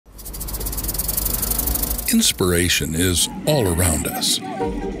Inspiration is all around us.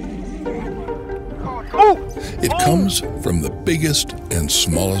 It comes from the biggest and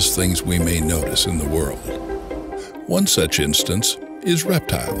smallest things we may notice in the world. One such instance is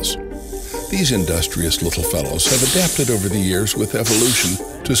reptiles. These industrious little fellows have adapted over the years with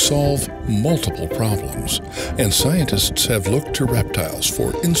evolution to solve multiple problems, and scientists have looked to reptiles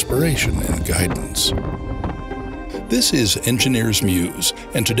for inspiration and guidance. This is Engineer's Muse,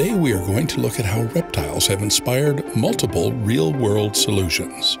 and today we are going to look at how reptiles have inspired multiple real-world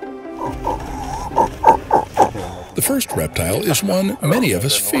solutions. The first reptile is one many of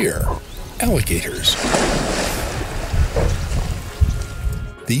us fear: alligators.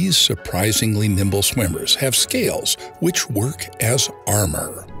 These surprisingly nimble swimmers have scales which work as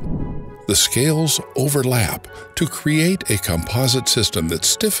armor. The scales overlap to create a composite system that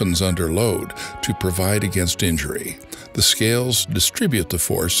stiffens under load to provide against injury. The scales distribute the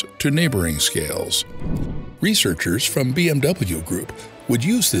force to neighboring scales. Researchers from BMW Group would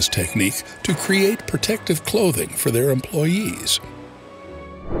use this technique to create protective clothing for their employees.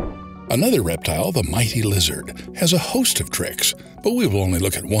 Another reptile, the mighty lizard, has a host of tricks, but we will only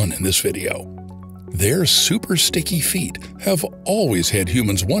look at one in this video. Their super sticky feet have always had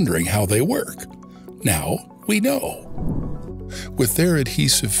humans wondering how they work. Now we know. With their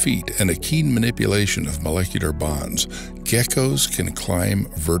adhesive feet and a keen manipulation of molecular bonds, geckos can climb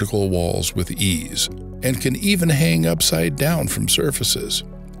vertical walls with ease and can even hang upside down from surfaces.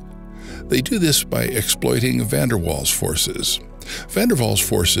 They do this by exploiting van der Waals forces. Van der Waals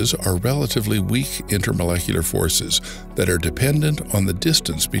forces are relatively weak intermolecular forces that are dependent on the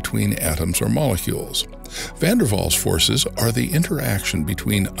distance between atoms or molecules. Van der Waals forces are the interaction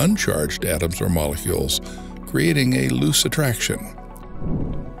between uncharged atoms or molecules, creating a loose attraction.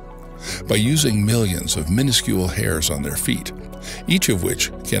 By using millions of minuscule hairs on their feet, each of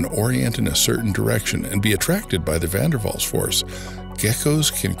which can orient in a certain direction and be attracted by the van der Waals force,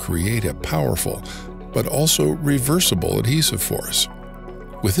 geckos can create a powerful but also reversible adhesive force.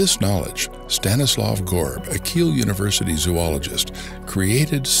 With this knowledge, Stanislav Gorb, a Kiel University zoologist,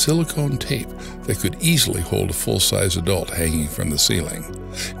 created silicone tape that could easily hold a full-size adult hanging from the ceiling.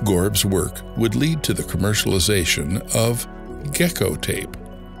 Gorb's work would lead to the commercialization of gecko tape.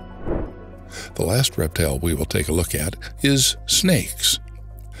 The last reptile we will take a look at is snakes.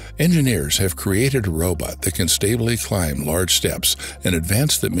 Engineers have created a robot that can stably climb large steps, an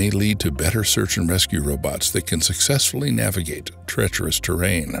advance that may lead to better search and rescue robots that can successfully navigate treacherous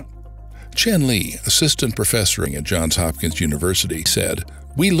terrain. Chen Li, assistant professor at Johns Hopkins University, said,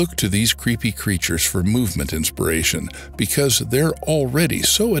 "We look to these creepy creatures for movement inspiration because they're already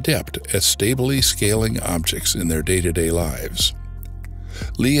so adept at stably scaling objects in their day-to-day lives."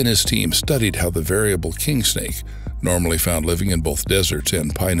 Li and his team studied how the variable king snake, normally found living in both deserts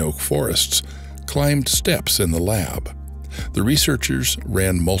and pine oak forests, climbed steps in the lab. The researchers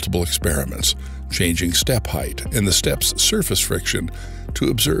ran multiple experiments, changing step height and the step's surface friction to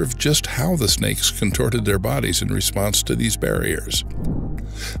observe just how the snakes contorted their bodies in response to these barriers.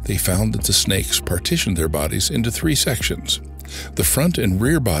 They found that the snakes partitioned their bodies into three sections. The front and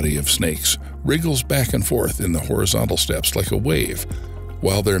rear body of snakes wriggles back and forth in the horizontal steps like a wave,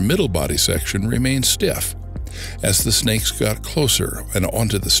 while their middle body section remained stiff. As the snakes got closer and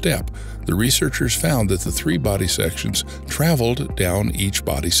onto the step, the researchers found that the three body sections traveled down each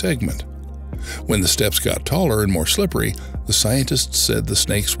body segment. When the steps got taller and more slippery, the scientists said the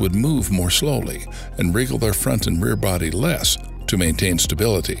snakes would move more slowly and wriggle their front and rear body less to maintain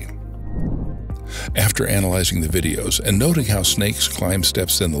stability. After analyzing the videos and noting how snakes climb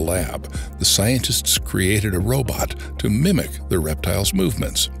steps in the lab, the scientists created a robot to mimic the reptile's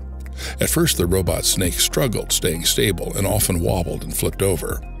movements. At first, the robot snake struggled, staying stable, and often wobbled and flipped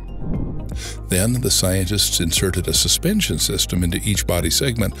over. Then, the scientists inserted a suspension system into each body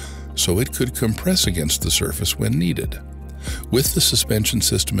segment so it could compress against the surface when needed. With the suspension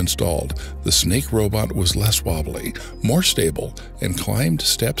system installed, the snake robot was less wobbly, more stable, and climbed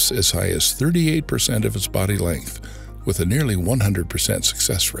steps as high as 38% of its body length, with a nearly 100%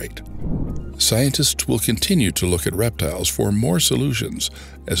 success rate. Scientists will continue to look at reptiles for more solutions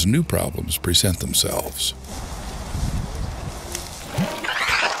as new problems present themselves.